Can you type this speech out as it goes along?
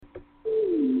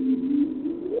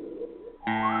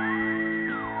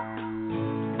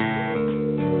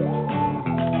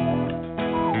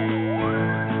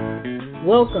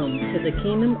Welcome to the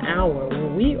Kingdom Hour,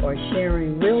 where we are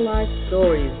sharing real-life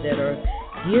stories that are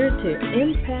geared to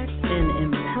impact and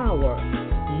empower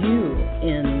you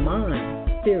in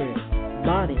mind, spirit,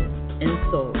 body,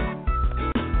 and soul.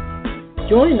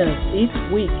 Join us each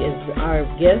week as our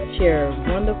guests share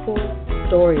wonderful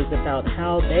stories about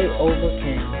how they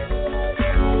overcame.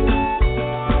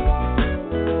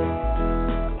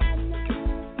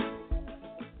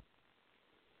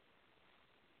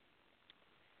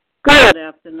 Good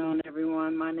afternoon,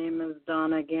 everyone. My name is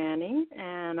Donna, Ghanney,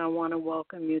 and I want to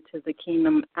welcome you to the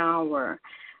Kingdom Hour,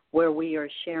 where we are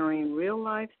sharing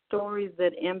real-life stories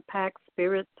that impact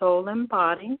spirit, soul, and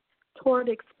body toward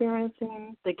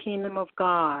experiencing the kingdom of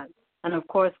God. And, of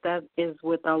course, that is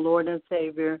with our Lord and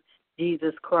Savior,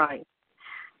 Jesus Christ.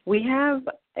 We have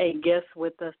a guest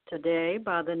with us today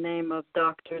by the name of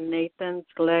Dr. Nathan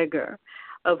Slegers,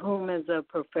 of whom is a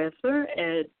professor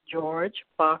at George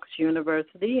Fox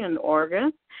University in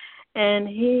Oregon. And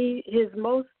his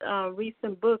most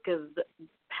recent book is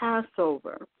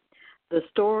Passover, the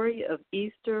story of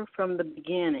Easter from the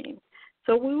beginning.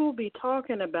 So we will be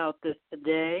talking about this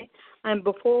today. And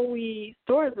before we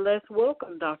start, let's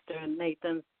welcome Dr.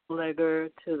 Nathan Slegers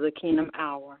to the Kingdom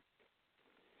Hour.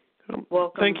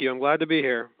 Welcome. Thank you. I'm glad to be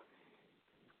here.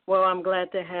 Well, I'm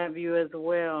glad to have you as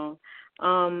well.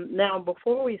 Now,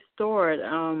 before we start,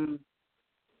 I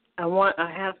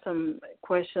have some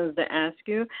questions to ask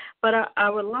you, but I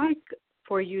would like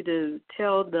for you to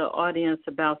tell the audience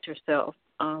about yourself,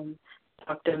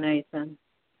 Dr. Nathan.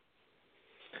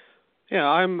 Yeah,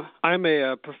 I'm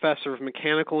a professor of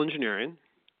mechanical engineering,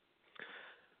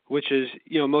 which is,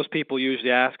 most people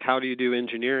usually ask, how do you do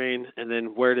engineering, and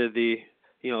then where did the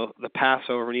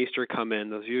Passover and Easter come in?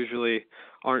 Those usually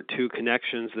aren't two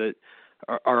connections that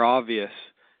are obvious.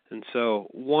 And so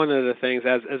one of the things,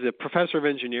 as a professor of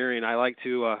engineering, I like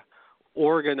to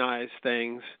organize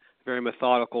things in a very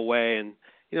methodical way. And,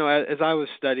 as I was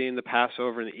studying the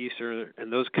Passover and the Easter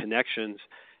and those connections,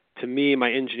 to me,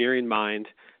 my engineering mind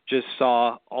just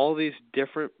saw all these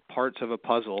different parts of a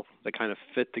puzzle that kind of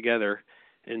fit together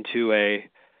into a,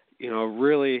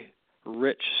 really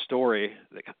rich story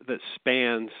that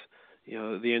spans,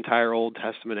 the entire Old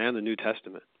Testament and the New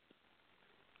Testament.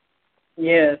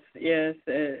 Yes. You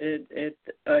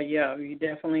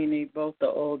definitely need both the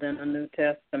Old and the New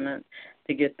Testament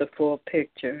to get the full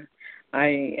picture.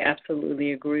 I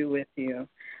absolutely agree with you.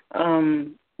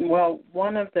 Well,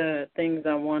 one of the things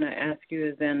I want to ask you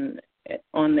is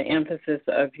on the emphasis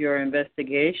of your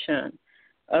investigation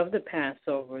of the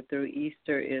Passover through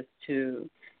Easter is to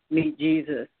meet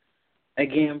Jesus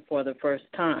again for the first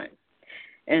time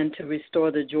and to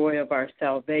restore the joy of our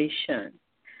salvation.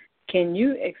 Can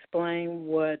you explain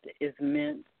what is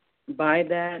meant by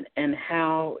that and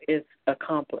how it's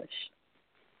accomplished?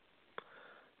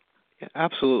 Yeah,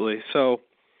 absolutely. So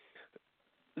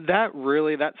that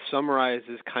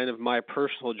summarizes kind of my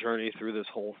personal journey through this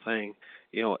whole thing.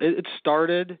 It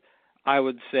started, I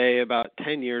would say, about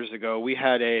 10 years ago. We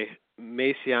had a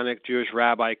Messianic Jewish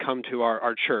rabbi come to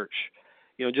our church,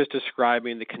 just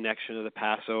describing the connection of the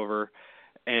Passover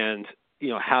and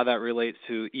how that relates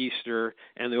to Easter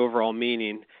and the overall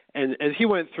meaning. And as he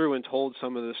went through and told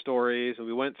some of the stories, and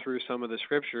we went through some of the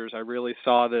scriptures, I really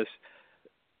saw the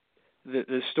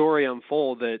story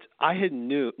unfold that I had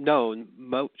known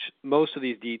most of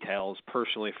these details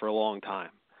personally for a long time.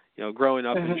 Growing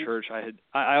up in church,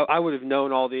 I would have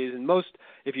known all these, and most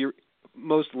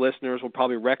listeners will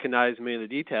probably recognize many of the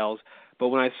details. But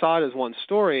when I saw it as one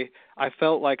story, I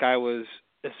felt like I was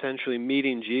essentially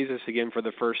meeting Jesus again for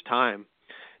the first time.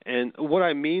 And what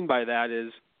I mean by that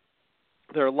is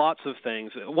there are lots of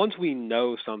things. Once we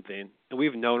know something, and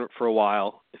we've known it for a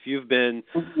while, if you've been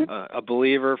a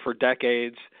believer for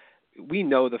decades, we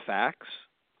know the facts.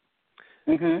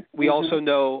 We also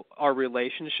know our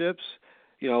relationships,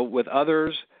 with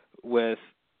others, with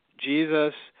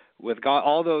Jesus, with God,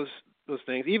 all those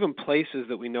things, even places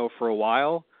that we know for a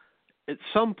while. At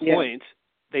some point,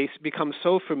 they become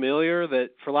so familiar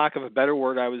that, for lack of a better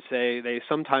word, I would say they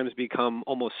sometimes become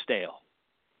almost stale.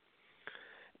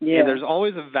 Yeah. And there's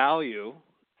always a value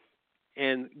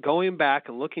in going back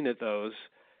and looking at those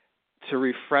to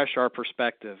refresh our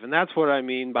perspective. And that's what I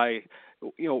mean by,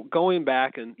 going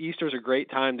back, and Easter's a great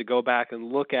time to go back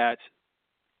and look at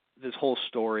this whole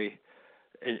story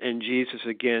and Jesus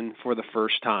again for the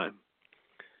first time.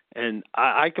 And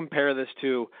I compare this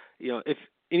to, if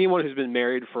anyone who's been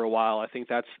married for a while, I think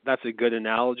that's a good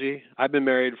analogy. I've been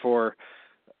married for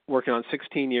working on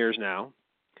 16 years now,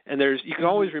 and you can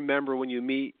always remember when you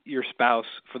meet your spouse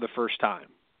for the first time.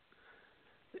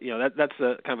 That's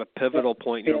a kind of a pivotal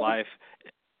point in your life.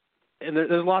 and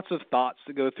there's lots of thoughts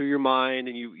that go through your mind,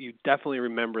 and you definitely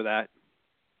remember that.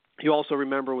 You also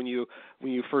remember when you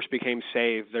first became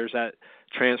saved. There's that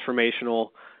transformational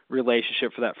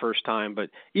relationship for that first time. But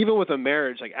even with a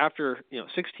marriage, like after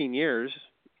 16 years,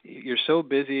 you're so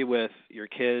busy with your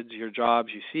kids, your jobs,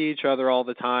 you see each other all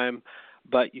the time,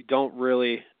 but you don't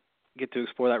really get to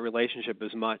explore that relationship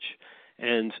as much.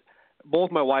 And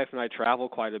both my wife and I travel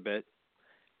quite a bit,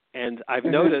 and I've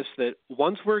noticed that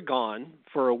once we're gone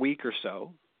for a week or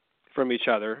so from each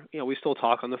other, we still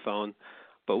talk on the phone.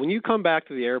 But when you come back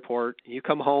to the airport, and you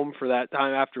come home for that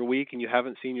time after a week and you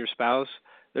haven't seen your spouse,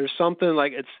 there's something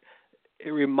like it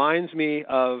reminds me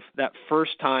of that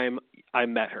first time I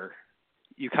met her.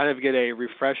 You kind of get a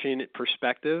refreshing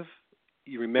perspective.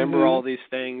 You remember all these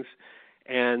things,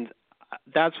 and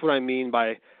that's what I mean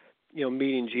by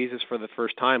meeting Jesus for the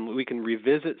first time. We can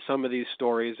revisit some of these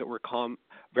stories that we're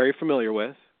very familiar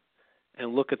with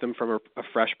and look at them from a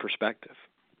fresh perspective.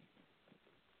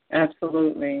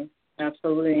 Absolutely.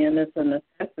 Absolutely, and it's a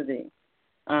necessity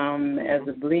as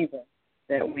a believer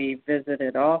that we visit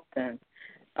it often.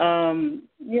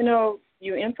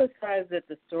 You emphasize that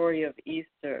the story of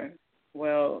Easter,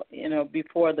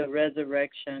 before the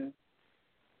resurrection,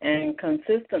 and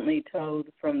consistently told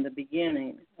from the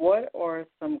beginning. What are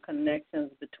some connections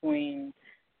between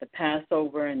the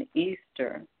Passover and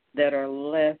Easter that are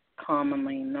less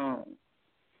commonly known?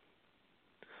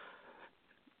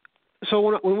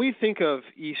 So when we think of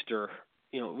Easter,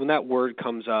 when that word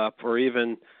comes up, or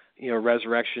even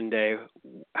Resurrection Day,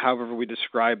 however we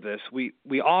describe this,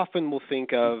 we often will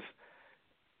think of,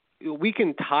 we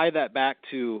can tie that back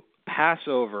to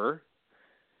Passover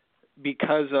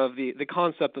because of the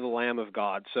concept of the Lamb of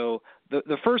God. So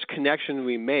the first connection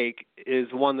we make is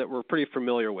one that we're pretty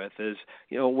familiar with, is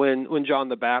when John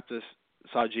the Baptist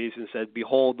saw Jesus and said,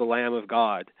 "Behold the Lamb of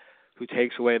God who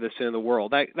takes away the sin of the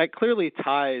world." That clearly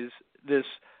ties this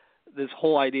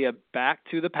whole idea back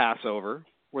to the Passover,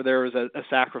 where there was a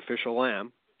sacrificial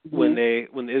lamb when the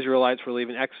Israelites were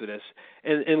leaving Exodus.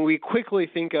 And we quickly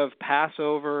think of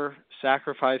Passover,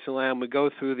 sacrificing lamb. We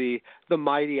go through the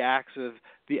mighty acts of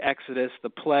the Exodus, the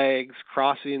plagues,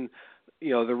 crossing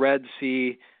the Red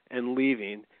Sea and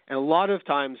leaving. And a lot of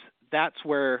times that's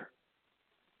where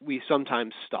we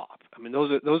sometimes stop. I mean,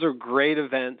 those are great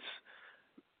events,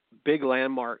 big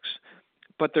landmarks.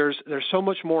 But there's so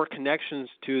much more connections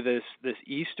to this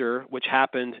Easter, which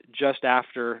happened just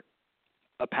after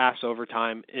a Passover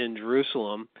time in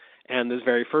Jerusalem, and this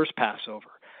very first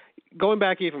Passover. Going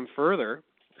back even further,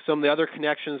 some of the other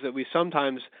connections that we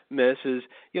sometimes miss is,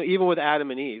 even with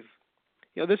Adam and Eve.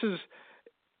 This is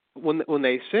when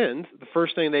they sinned, the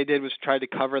first thing they did was try to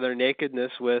cover their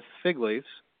nakedness with fig leaves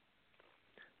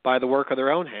by the work of their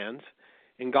own hands,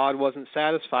 and God wasn't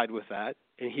satisfied with that,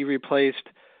 and He replaced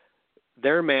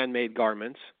their man-made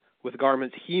garments with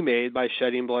garments He made by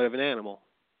shedding blood of an animal.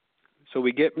 So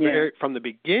we get from the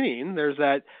beginning, there's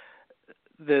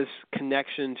this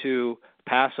connection to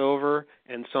Passover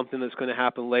and something that's going to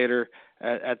happen later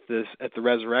at the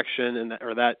resurrection and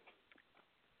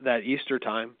that Easter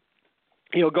time.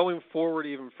 Going forward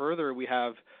even further, we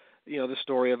have the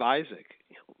story of Isaac.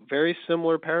 Very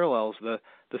similar parallels. The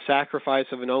sacrifice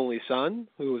of an only son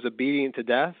who was obedient to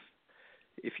death.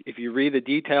 If you read the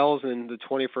details in the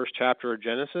 21st chapter of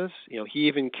Genesis, he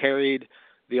even carried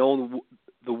the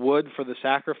wood for the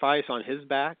sacrifice on his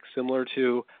back, similar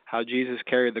to how Jesus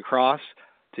carried the cross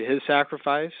to his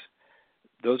sacrifice.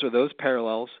 Those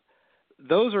parallels.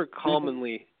 Those are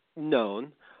commonly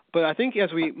known, but I think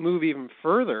as we move even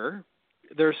further,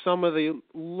 there's some of the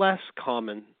less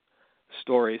common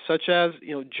stories, such as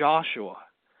Joshua.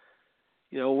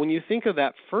 When you think of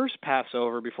that first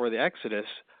Passover before the Exodus,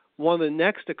 one of the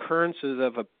next occurrences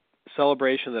of a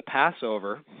celebration of the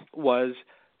Passover was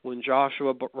when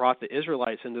Joshua brought the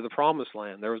Israelites into the Promised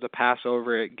Land. There was a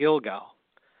Passover at Gilgal.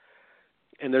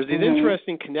 And there's these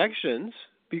interesting connections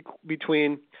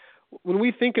between, when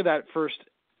we think of that first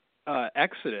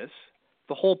Exodus,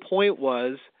 the whole point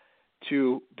was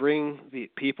to bring the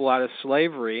people out of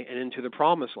slavery and into the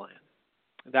Promised Land.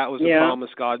 That was the promise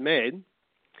God made.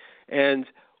 And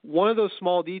one of those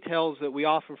small details that we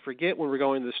often forget when we're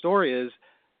going to the story is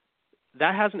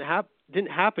that didn't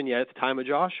happen yet at the time of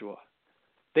Joshua.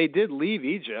 They did leave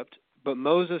Egypt, but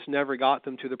Moses never got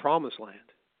them to the Promised Land.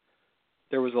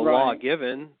 There was a law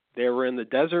given. They were in the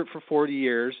desert for 40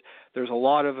 years. There's a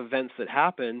lot of events that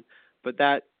happened, but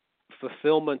that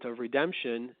fulfillment of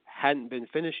redemption hadn't been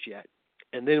finished yet.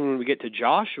 And then when we get to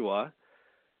Joshua,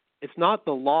 it's not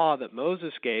the law that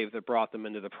Moses gave that brought them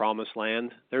into the Promised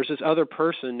Land. There's this other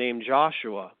person named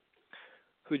Joshua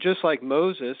who, just like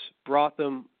Moses, brought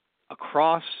them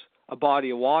across a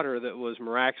body of water that was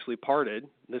miraculously parted, in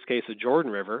this case the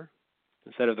Jordan River,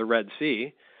 instead of the Red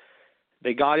Sea.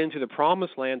 They got into the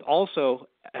Promised Land also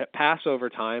at Passover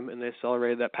time, and they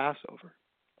celebrated that Passover.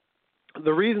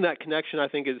 The reason that connection, I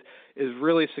think, is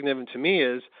really significant to me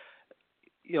is,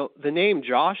 the name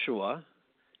Joshua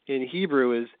in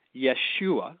Hebrew is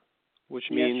Yeshua, which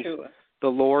means the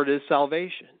Lord is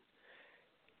salvation.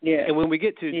 Yeah. And when we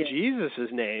get to Jesus'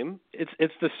 name,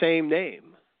 it's the same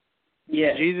name.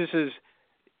 Yeah. Jesus'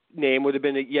 name would have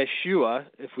been Yeshua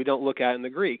if we don't look at it in the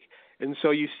Greek. And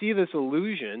so you see this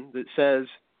illusion that says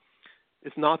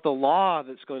it's not the law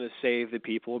that's going to save the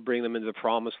people, bring them into the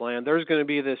Promised Land. There's going to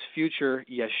be this future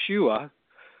Yeshua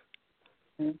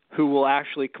who will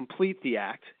actually complete the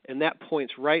act, and that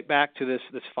points right back to this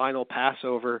final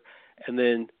Passover and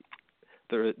then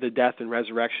the death and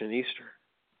resurrection in Easter.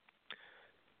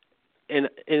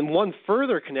 And one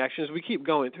further connection, as we keep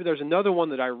going through, there's another one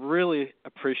that I really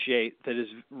appreciate that is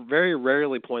very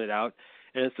rarely pointed out,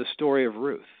 and it's the story of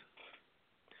Ruth.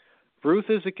 Ruth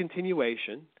is a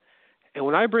continuation, and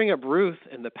when I bring up Ruth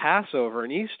and the Passover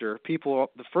and Easter,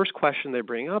 people, the first question they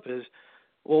bring up is,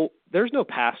 well, there's no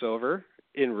Passover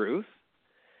in Ruth.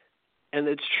 And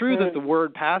it's true that the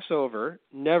word Passover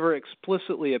never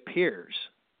explicitly appears.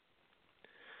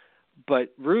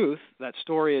 But Ruth, that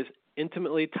story is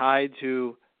intimately tied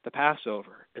to the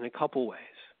Passover in a couple ways.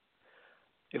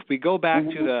 If we go back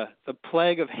to the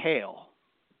plague of hail,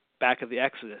 back of the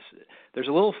Exodus, there's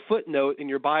a little footnote in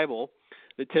your Bible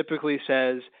that typically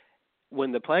says,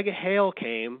 when the plague of hail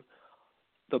came,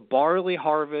 the barley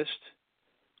harvest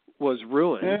was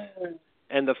ruined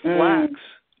and the flax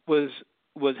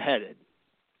was headed.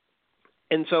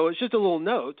 And so it's just a little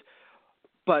note,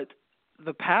 but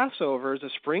the Passover is a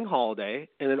spring holiday,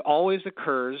 and it always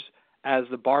occurs as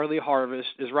the barley harvest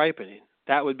is ripening.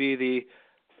 That would be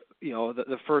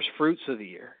the first fruits of the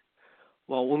year.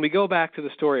 Well, when we go back to the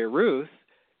story of Ruth,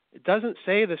 it doesn't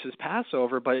say this is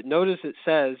Passover, but notice it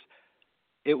says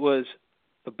it was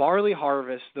the barley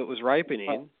harvest that was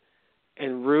ripening,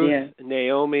 and Ruth and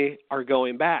Naomi are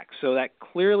going back. So that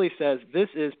clearly says this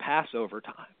is Passover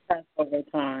time. Passover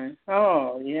time.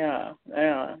 Oh, yeah.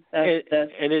 Yeah.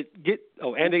 And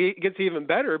it gets even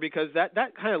better because that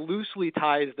kind of loosely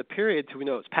ties the period to we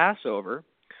know it's Passover.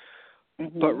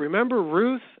 But remember,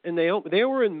 Ruth and Naomi, they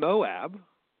were in Moab,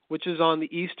 which is on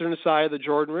the eastern side of the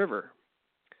Jordan River.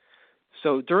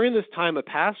 So during this time of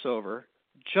Passover,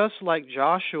 just like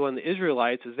Joshua and the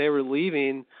Israelites, as they were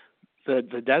leaving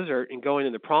the desert and going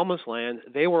into the Promised Land,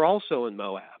 they were also in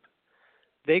Moab.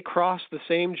 They crossed the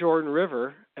same Jordan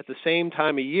River at the same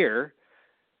time of year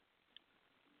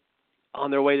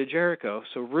on their way to Jericho.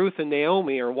 So Ruth and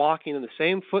Naomi are walking in the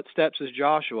same footsteps as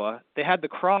Joshua. They had to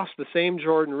cross the same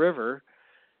Jordan River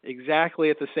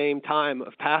exactly at the same time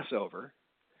of Passover.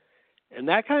 And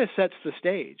that kind of sets the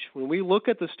stage. When we look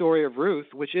at the story of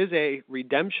Ruth, which is a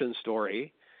redemption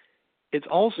story, it's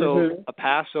also a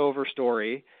Passover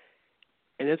story,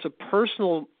 and it's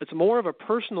more of a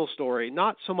personal story,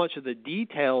 not so much of the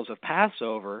details of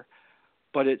Passover,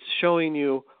 but it's showing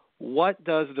you what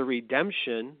does the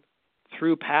redemption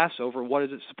through Passover, what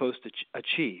is it supposed to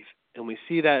achieve? And we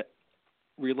see that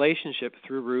relationship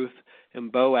through Ruth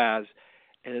and Boaz,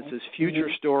 and it's this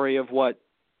future story of what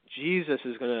Jesus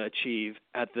is going to achieve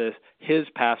at his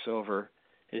Passover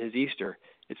and his Easter.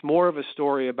 It's more of a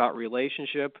story about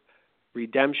relationship,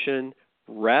 redemption,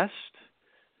 rest,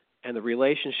 and the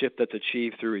relationship that's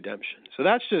achieved through redemption. So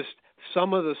that's just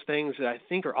some of those things that I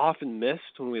think are often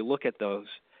missed when we look at those.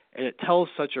 And it tells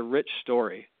such a rich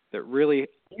story that really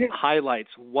highlights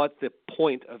what the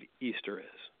point of Easter is.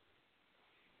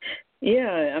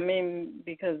 Yeah, I mean,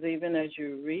 because even as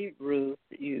you read Ruth,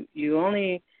 you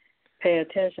only pay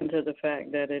attention to the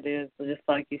fact that it is, just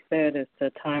like you said, it's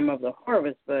the time of the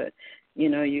harvest, but,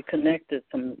 you connected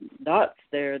some dots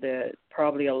there that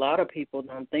probably a lot of people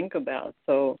don't think about.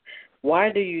 So why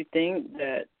do you think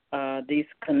that these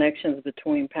connections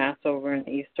between Passover and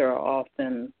Easter are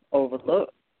often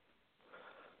overlooked?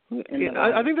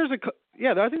 I think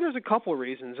there's a couple of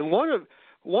reasons, and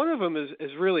one of them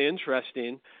is really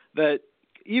interesting. That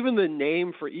even the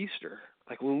name for Easter,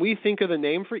 like when we think of the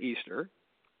name for Easter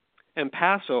and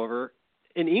Passover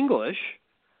in English,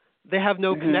 they have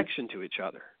no connection to each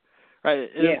other, right?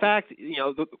 And in fact,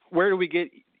 where do we get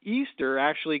Easter?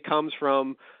 Actually,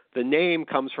 the name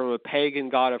comes from a pagan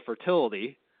god of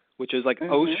fertility, which is like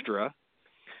Ostra,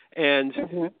 and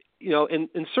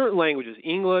in certain languages,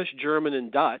 English, German,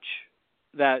 and Dutch,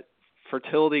 that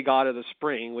fertility god of the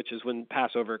spring, which is when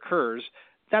Passover occurs,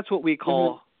 that's what we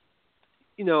call,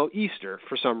 Easter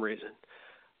for some reason.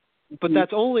 But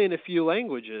that's only in a few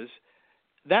languages.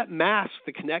 that masks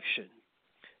the connection.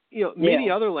 Many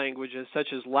other languages, such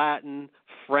as Latin,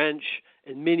 French,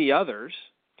 and many others,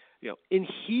 in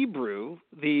Hebrew,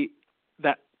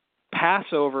 that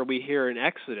Passover we hear in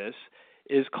Exodus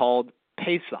is called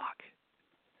Pesach.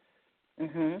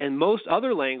 Mm-hmm. And most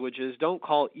other languages don't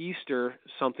call Easter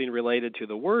something related to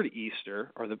the word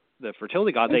Easter or the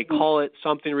fertility god. They call it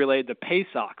something related to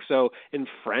Pesach. So in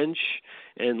French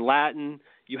and Latin,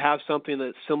 you have something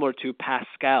that's similar to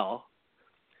Pascal.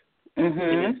 Mm-hmm.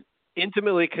 And it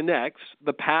intimately connects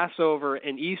the Passover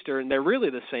and Easter, and they're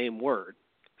really the same word.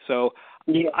 So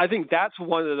I think that's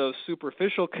one of those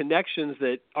superficial connections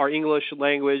that our English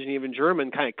language and even German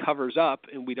kind of covers up,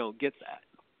 and we don't get that.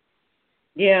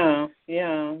 Yeah,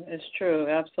 it's true,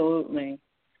 absolutely.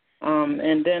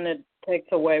 And then it takes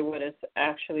away what it's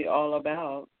actually all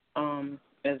about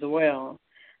as well.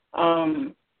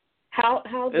 How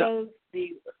does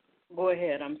go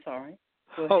ahead, I'm sorry.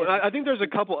 Oh, I think there's a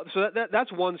couple. So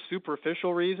that's one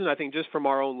superficial reason, I think, just from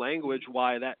our own language,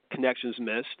 why that connection's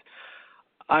missed.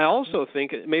 I also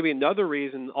think maybe another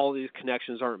reason all these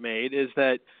connections aren't made is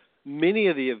that many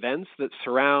of the events that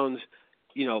surround,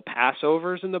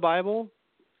 Passovers in the Bible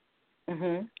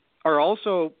are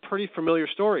also pretty familiar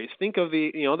stories. Think of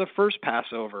the first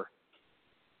Passover,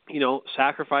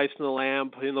 sacrificing the lamb,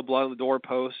 putting the blood on the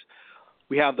doorpost.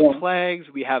 We have the plagues,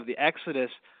 we have the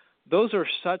Exodus. Those are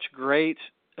such great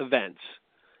events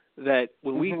that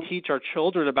when we teach our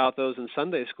children about those in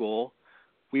Sunday school,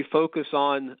 we focus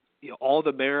on all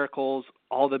the miracles,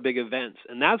 all the big events.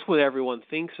 And that's what everyone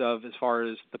thinks of as far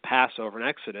as the Passover and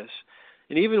Exodus.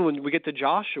 And even when we get to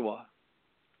Joshua,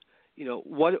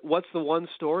 what's the one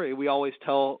story we always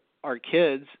tell our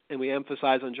kids and we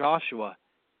emphasize on Joshua?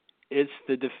 It's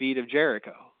the defeat of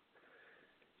Jericho.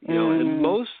 And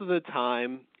most of the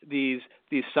time, these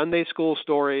Sunday school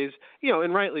stories,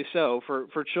 and rightly so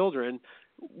for children,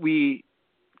 we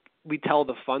tell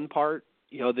the fun part,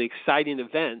 the exciting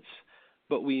events,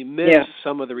 but we miss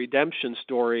some of the redemption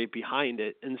story behind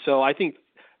it. And so I think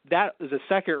that is a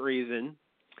second reason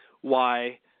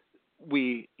why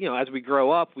we, as we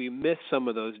grow up, we miss some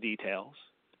of those details.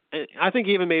 And I think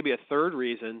even maybe a third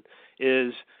reason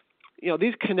is,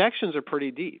 these connections are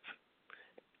pretty deep.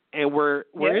 And we're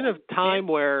in a time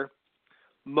where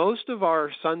most of our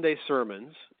Sunday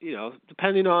sermons,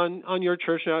 depending on your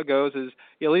church and how it goes, is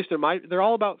at least they're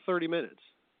all about 30 minutes.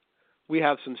 We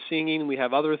have some singing, we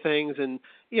have other things, and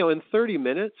in 30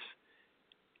 minutes,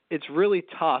 it's really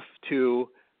tough to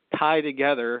tie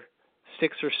together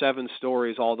 6 or 7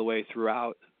 stories all the way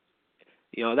throughout.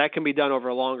 That can be done over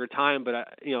a longer time,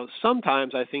 but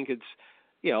sometimes I think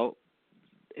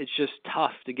it's just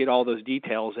tough to get all those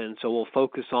details in, so we'll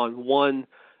focus on one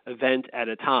event at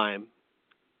a time.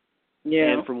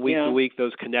 Yeah, and from week to week,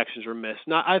 those connections are missed.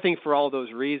 I think for all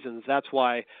those reasons, that's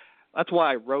why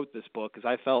I wrote this book, because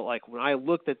I felt like when I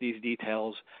looked at these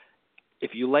details,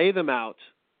 if you lay them out,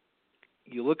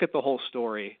 you look at the whole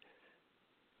story,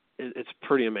 it's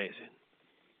pretty amazing.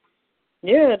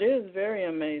 Yeah, it is very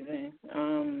amazing.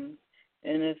 And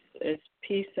it's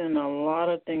piecing a lot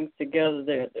of things together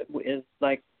that is,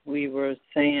 like we were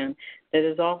saying, that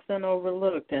is often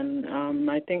overlooked. And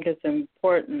I think it's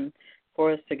important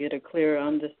for us to get a clear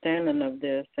understanding of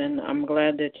this. And I'm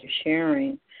glad that you're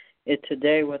sharing it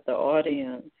today with the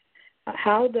audience.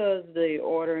 How does the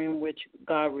order in which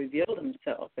God revealed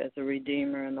himself as a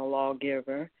redeemer and a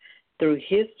lawgiver through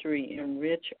history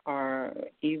enrich or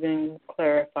even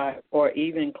clarify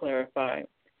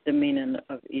the meaning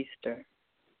of Easter?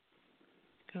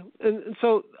 And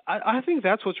so I think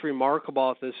that's what's remarkable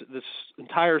about this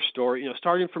entire story,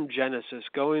 starting from Genesis,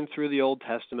 going through the Old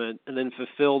Testament, and then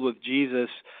fulfilled with Jesus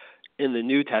in the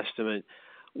New Testament.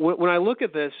 When I look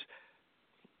at this,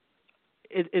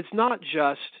 it's not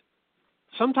just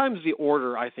 – sometimes the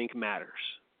order, I think, matters.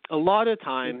 A lot of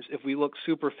times, if we look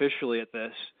superficially at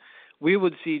this, we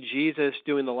would see Jesus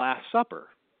doing the Last Supper,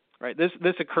 right?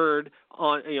 This occurred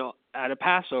on at a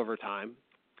Passover time.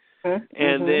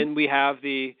 And then we have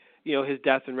his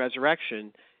death and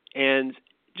resurrection. And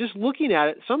just looking at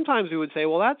it, sometimes we would say,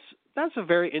 well, that's a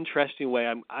very interesting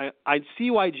way. I'd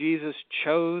see why Jesus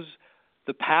chose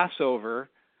the Passover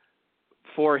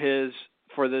for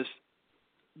this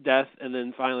death and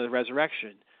then finally the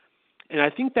resurrection. And I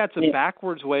think that's a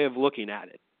backwards way of looking at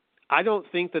it. I don't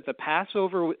think that the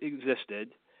Passover existed,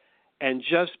 and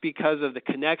just because of the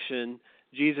connection,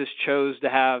 Jesus chose to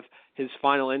have his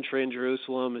final entry in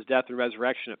Jerusalem, his death and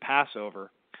resurrection at Passover.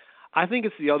 I think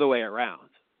it's the other way around.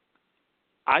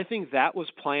 I think that was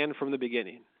planned from the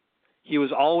beginning. He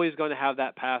was always going to have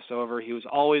that Passover. He was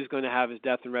always going to have his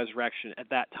death and resurrection at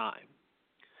that time.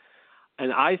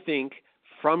 And I think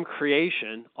from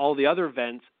creation, all the other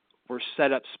events were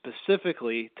set up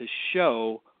specifically to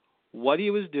show what he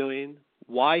was doing,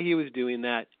 why he was doing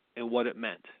that, and what it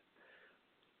meant.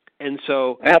 And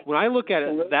so when I look at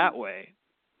it that way,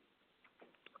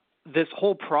 this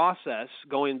whole process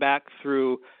going back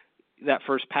through that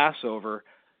first Passover,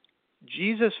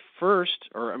 Jesus first,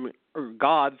 or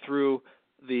God through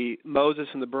the Moses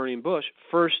and the burning bush,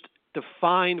 first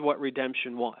defined what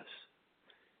redemption was.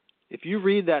 If you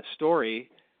read that story,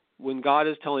 when God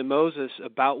is telling Moses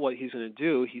about what he's going to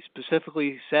do, he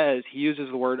specifically says, he uses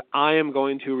the word, I am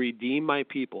going to redeem my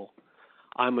people.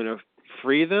 I'm going to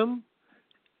free them,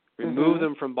 remove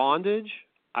them from bondage.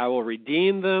 I will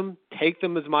redeem them, take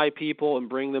them as my people, and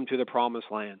bring them to the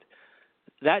promised land.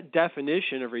 That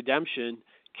definition of redemption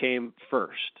came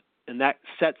first, and that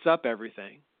sets up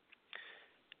everything.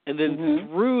 And then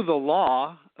through the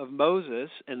law of Moses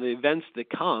and the events that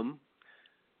come,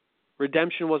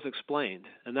 redemption was explained.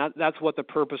 And that's what the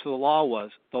purpose of the law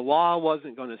was. The law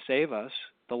wasn't going to save us.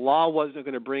 The law wasn't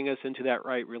going to bring us into that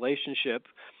right relationship.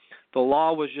 The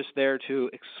law was just there to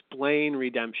explain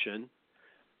redemption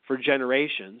for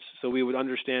generations so we would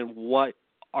understand what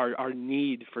our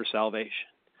need for salvation.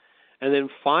 And then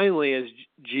finally, as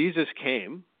Jesus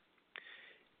came,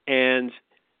 and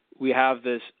we have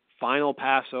this final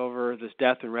Passover, this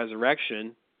death and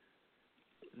resurrection,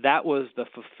 that was the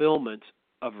fulfillment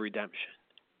of redemption.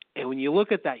 And when you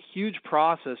look at that huge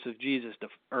process of Jesus,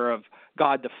 or of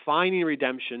God defining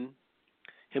redemption,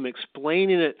 him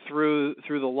explaining it through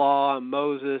the law and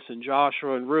Moses and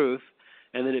Joshua and Ruth,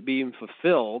 and then it being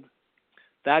fulfilled,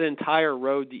 that entire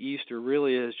road to Easter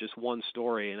really is just one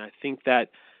story. And I think that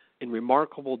in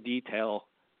remarkable detail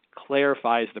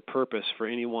clarifies the purpose for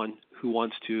anyone who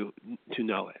wants to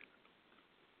know it.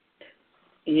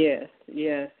 Yes,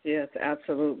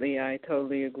 absolutely. I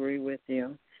totally agree with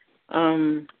you.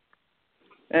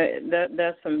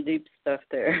 That's some deep stuff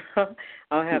there.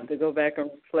 I'll have to go back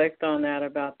and reflect on that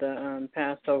about the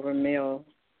Passover meal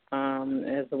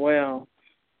as well.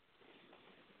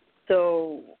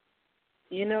 So,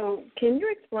 can you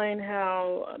explain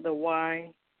how the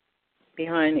why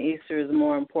behind Easter is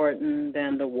more important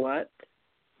than the what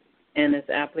and its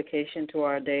application to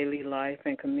our daily life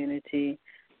and community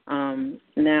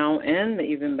now and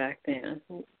even back then?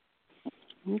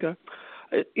 Okay.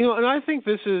 And I think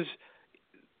this is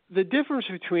the difference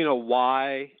between a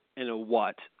why and a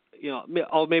what.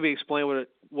 I'll maybe explain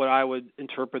what I would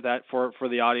interpret that for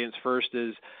the audience first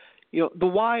is, the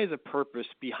why is a purpose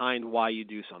behind why you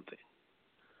do something.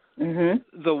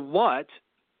 The what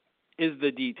is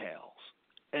the details.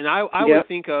 And I would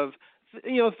think of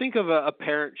a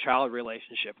parent-child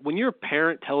relationship. When your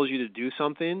parent tells you to do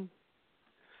something,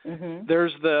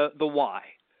 there's the why.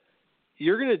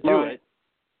 You're going to do it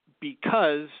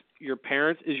because your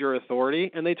parent is your authority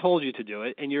and they told you to do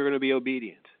it, and you're going to be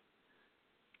obedient.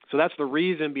 So that's the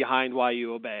reason behind why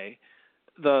you obey.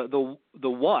 The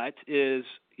what is,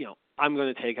 I'm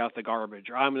going to take out the garbage,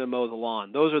 or I'm going to mow the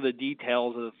lawn. Those are the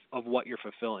details of what you're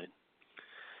fulfilling.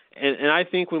 And I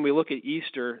think when we look at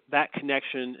Easter, that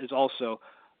connection is also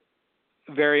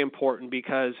very important,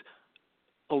 because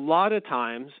a lot of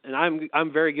times, and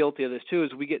I'm very guilty of this too,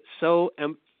 is we get so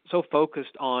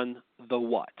focused on the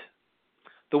what.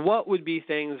 The what would be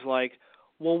things like,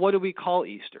 well, what do we call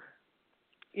Easter?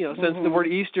 Since the word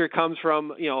Easter comes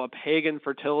from, a pagan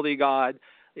fertility god,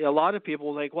 a lot of people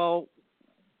are like, well,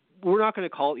 we're not going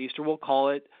to call it Easter. We'll call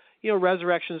it,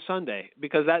 Resurrection Sunday,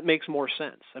 because that makes more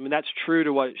sense. I mean, that's true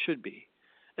to what it should be.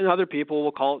 And other people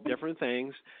will call it different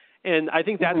things. And I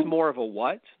think that's more of a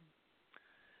what.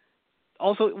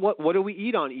 Also, what do we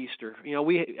eat on Easter?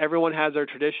 Everyone has their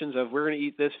traditions of, we're going to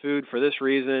eat this food for this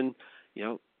reason.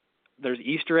 There's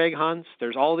Easter egg hunts.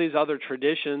 There's all these other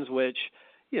traditions which,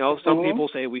 some people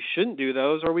say we shouldn't do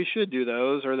those, or we should do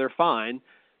those, or they're fine.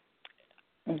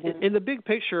 In the big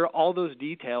picture, all those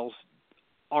details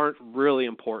aren't really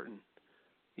important.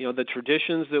 The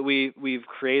traditions that we've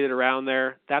created around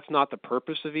there, that's not the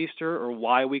purpose of Easter or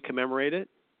why we commemorate it.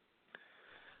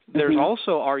 There's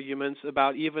also arguments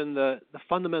about even the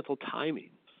fundamental timing.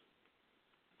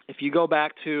 If you go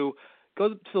to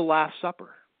the Last Supper.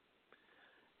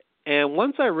 And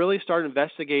once I really started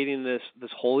investigating this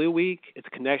Holy Week, its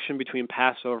connection between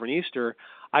Passover and Easter,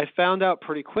 I found out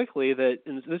pretty quickly that,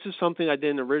 and this is something I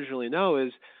didn't originally know,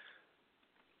 is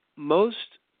most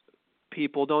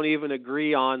people don't even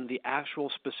agree on the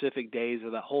actual specific days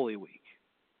of that Holy Week.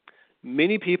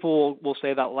 Many people will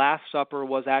say that Last Supper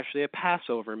was actually a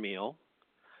Passover meal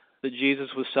that Jesus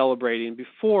was celebrating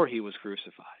before he was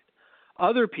crucified.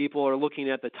 Other people are looking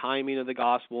at the timing of the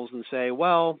Gospels and say,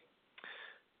 well,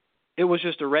 it was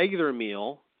just a regular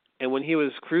meal, And when he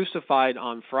was crucified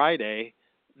on Friday,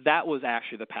 that was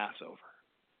actually the Passover.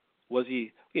 Was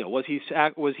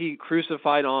he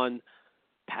crucified on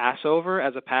Passover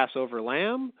as a Passover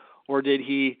lamb, or did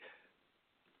he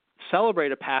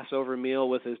celebrate a Passover meal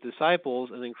with his disciples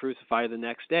and then crucify the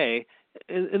next day?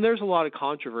 And there's a lot of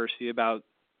controversy about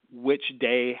which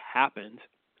day happened.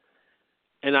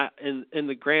 And in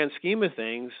the grand scheme of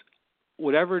things,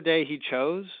 whatever day he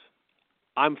chose,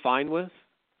 I'm fine with.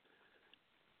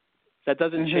 That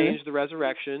doesn't change the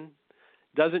resurrection.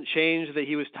 Doesn't change that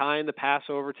he was tying the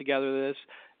Passover together this.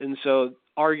 And so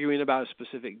arguing about a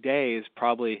specific day is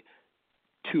probably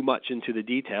too much into the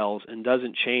details and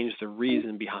doesn't change the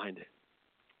reason behind it.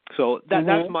 So that's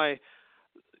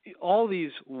all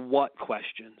these what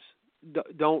questions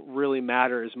don't really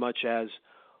matter as much as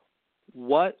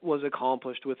what was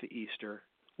accomplished with the Easter,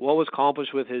 what was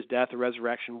accomplished with his death and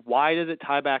resurrection, why did it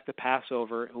tie back to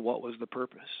Passover, and what was the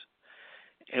purpose?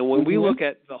 And when we look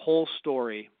at the whole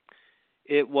story,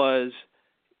 it was,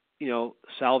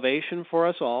 salvation for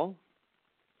us all.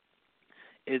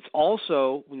 It's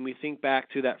also, when we think back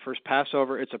to that first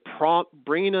Passover, it's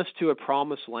bringing us to a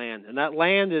promised land. And that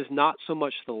land is not so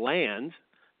much the land,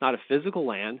 not a physical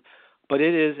land, but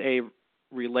it is a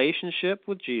relationship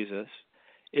with Jesus.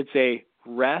 It's a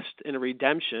rest and a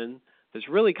redemption that's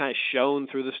really kind of shown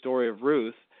through the story of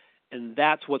Ruth, and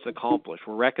that's what's accomplished.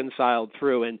 We're reconciled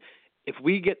through. And if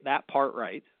we get that part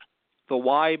right, the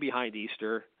why behind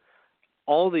Easter,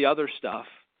 all the other stuff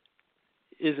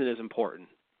isn't as important.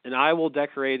 And I will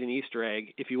decorate an Easter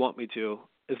egg if you want me to,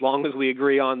 as long as we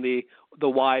agree on the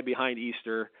why behind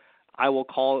Easter. I will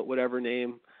call it whatever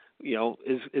name,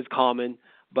 is common,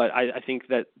 but I think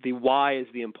that the why is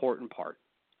the important part.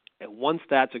 And once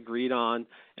that's agreed on,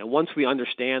 and once we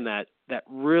understand that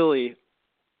really,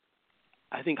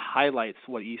 I think, highlights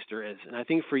what Easter is. And I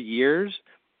think for years,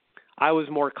 I was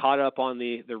more caught up on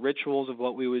the rituals of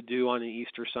what we would do on an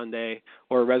Easter Sunday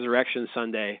or a Resurrection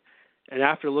Sunday. And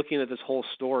after looking at this whole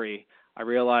story, I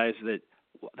realized that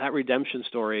redemption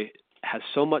story has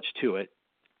so much to it,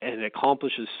 and it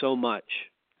accomplishes so much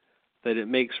that it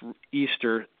makes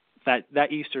Easter,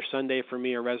 that Easter Sunday for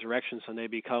me, or Resurrection Sunday,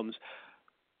 becomes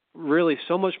really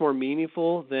so much more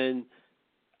meaningful than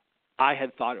I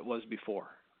had thought it was before.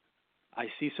 I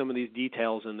see some of these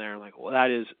details in there, like, well,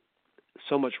 that is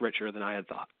so much richer than I had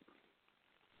thought.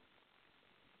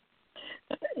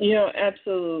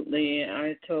 Absolutely.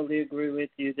 I totally agree with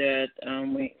you that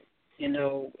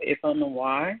if on the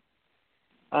why,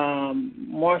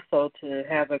 more so to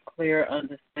have a clear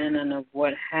understanding of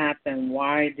what happened.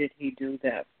 Why did he do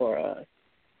that for us?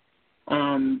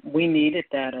 We needed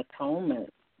that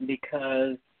atonement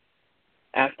because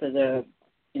after the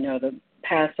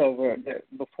Passover,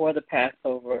 before the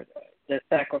Passover, the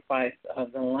sacrifice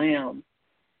of the lamb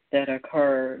that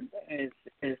occurred is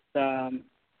it's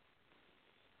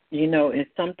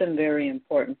something very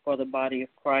important for the body of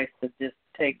Christ to just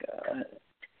take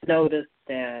notice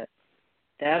that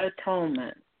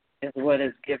atonement is what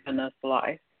has given us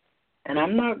life. And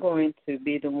I'm not going to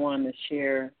be the one to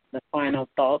share the final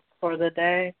thoughts for the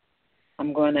day.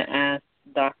 I'm going to ask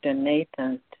Dr.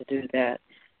 Nathan to do that,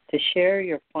 to share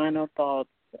your final thoughts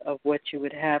of what you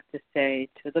would have to say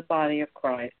to the body of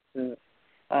Christ, to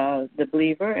the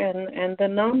believer and the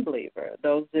non-believer,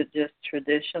 those that just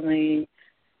traditionally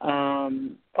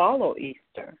follow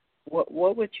Easter.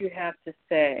 What would you have to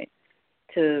say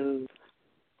to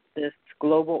this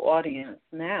global audience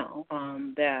now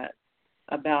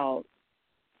about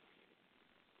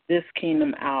this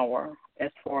kingdom hour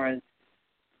as far as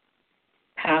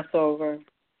Passover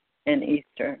and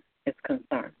Easter is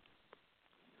concerned?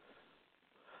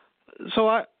 So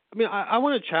I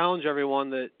want to challenge everyone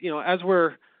that, as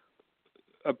we're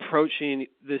approaching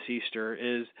this Easter,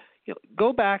 is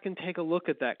go back and take a look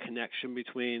at that connection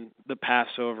between the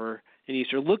Passover and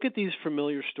Easter. Look at these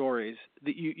familiar stories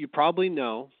that you probably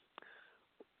know.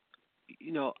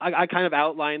 I kind of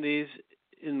outlined these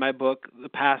in my book, The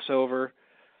Passover,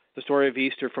 the story of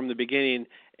Easter from the beginning,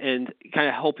 and kind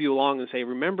of help you along and say,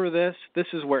 remember this? This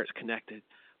is where it's connected.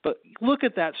 But look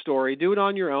at that story. Do it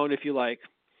on your own if you like.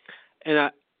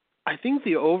 And I think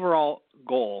the overall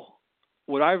goal,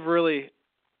 what I've really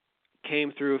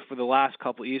came through for the last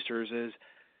couple Easters, is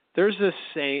there's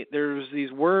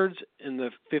these words in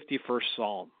the 51st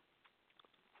Psalm.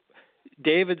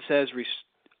 David says,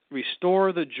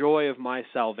 restore the joy of my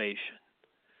salvation.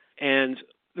 And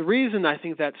the reason I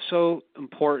think that's so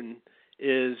important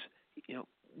is,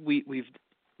 we've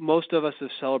most of us have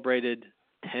celebrated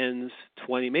 10s,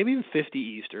 20, maybe even 50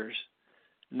 Easters.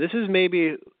 And this is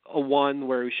maybe a one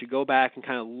where we should go back and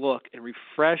kind of look and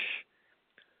refresh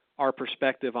our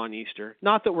perspective on Easter.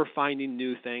 Not that we're finding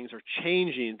new things or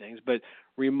changing things, but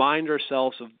remind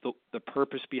ourselves of the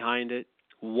purpose behind it,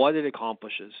 what it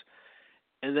accomplishes.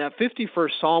 And that 51st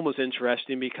Psalm was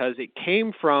interesting because it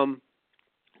came from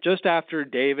just after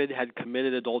David had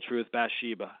committed adultery with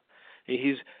Bathsheba. And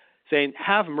he's saying,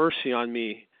 have mercy on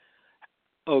me,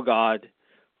 O God,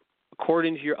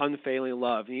 according to your unfailing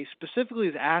love. And he specifically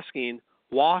is asking,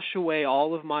 wash away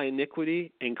all of my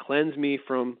iniquity and cleanse me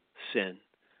from sin.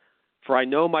 For I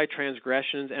know my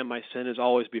transgressions and my sin is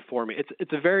always before me.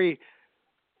 It's a very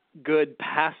good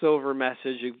Passover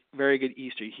message, a very good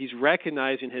Easter. He's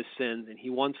recognizing his sins and he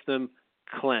wants them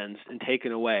cleansed and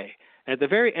taken away. And at the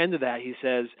very end of that, he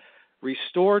says,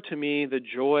 restore to me the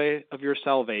joy of your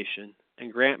salvation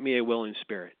and grant me a willing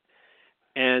spirit.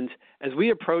 And as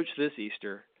we approach this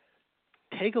Easter,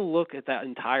 take a look at that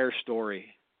entire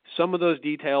story. Some of those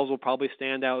details will probably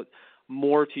stand out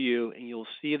more to you, and you'll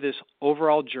see this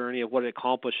overall journey of what it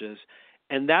accomplishes.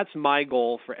 And that's my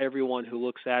goal for everyone who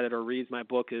looks at it or reads my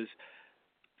book is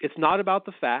it's not about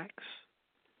the facts.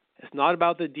 It's not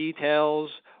about the details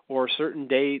or certain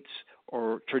dates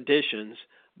or traditions.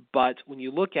 But when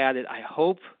you look at it, I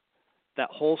hope that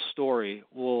whole story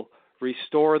will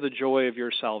restore the joy of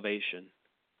your salvation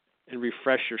and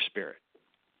refresh your spirit.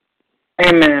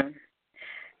 Amen.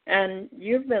 And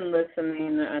you've been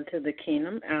listening to the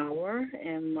Kingdom Hour,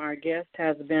 and our guest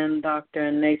has been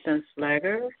Dr. Nathan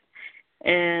Slegers.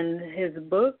 And his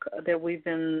book that we've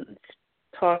been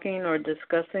talking or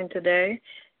discussing today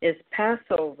is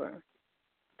Passover,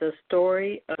 the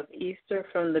story of Easter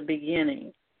from the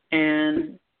beginning.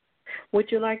 And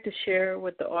would you like to share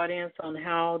with the audience on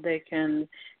how they can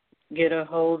get a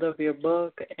hold of your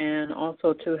book and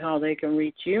also to how they can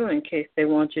reach you in case they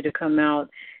want you to come out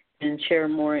and share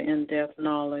more in-depth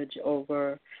knowledge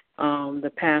over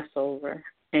the Passover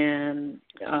and,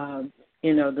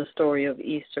 the story of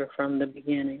Easter from the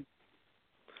beginning?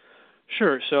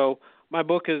 Sure. So my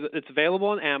book it's available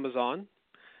on Amazon.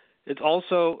 It's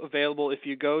also available if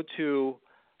you go to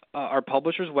our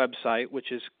publisher's website,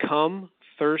 which is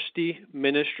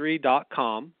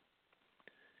comethirstyministry.com.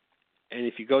 And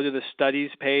if you go to the studies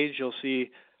page, you'll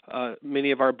see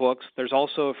many of our books. There's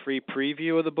also a free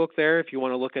preview of the book there. If you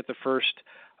want to look at the first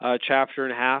chapter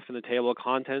and a half in the table of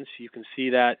contents, you can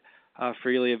see that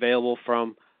freely available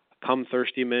from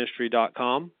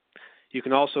comethirstyministry.com. You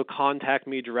can also contact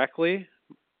me directly.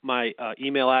 My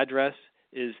email address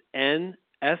is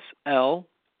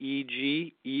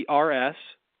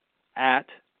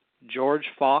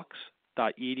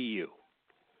nslegers@georgefox.edu.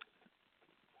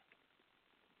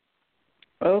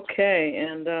 Okay,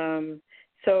 and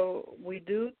so we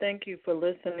do thank you for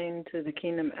listening to the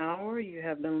Kingdom Hour. You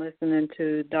have been listening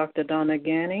to Dr. Donna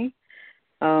Ghanney,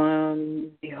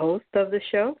 the host of the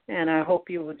show, and I hope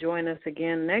you will join us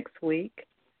again next week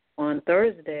on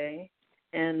Thursday.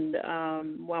 And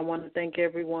I want to thank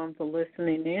everyone for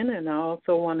listening in, and I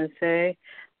also want to say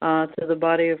to the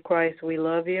body of Christ, we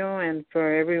love you, and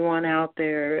for everyone out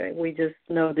there, we just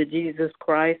know that Jesus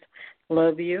Christ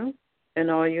loves you, and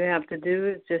all you have to do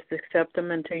is just accept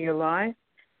him into your life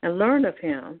and learn of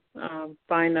him.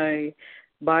 Find a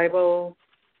Bible,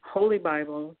 Holy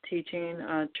Bible teaching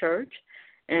church,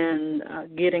 and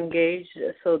get engaged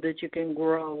so that you can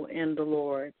grow in the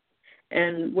Lord.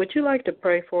 And would you like to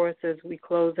pray for us as we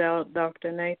close out,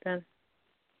 Dr. Nathan?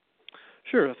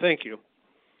 Sure, thank you.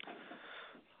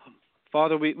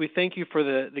 Father, we thank you for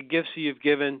the gifts that you've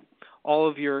given all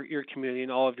of your community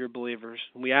and all of your believers.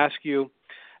 And we ask you,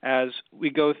 as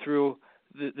we go through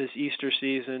this Easter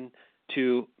season,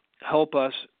 to help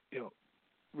us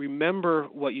remember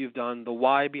what you've done, the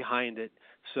why behind it,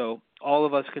 so all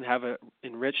of us can have an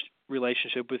enriched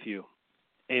relationship with you.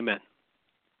 Amen.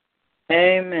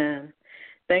 Amen.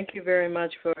 Thank you very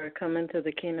much for coming to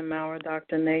the Kingdom Hour,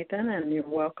 Dr. Nathan, and you're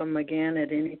welcome again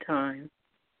at any time.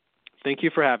 Thank you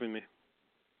for having me.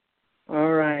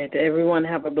 All right. Everyone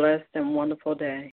have a blessed and wonderful day.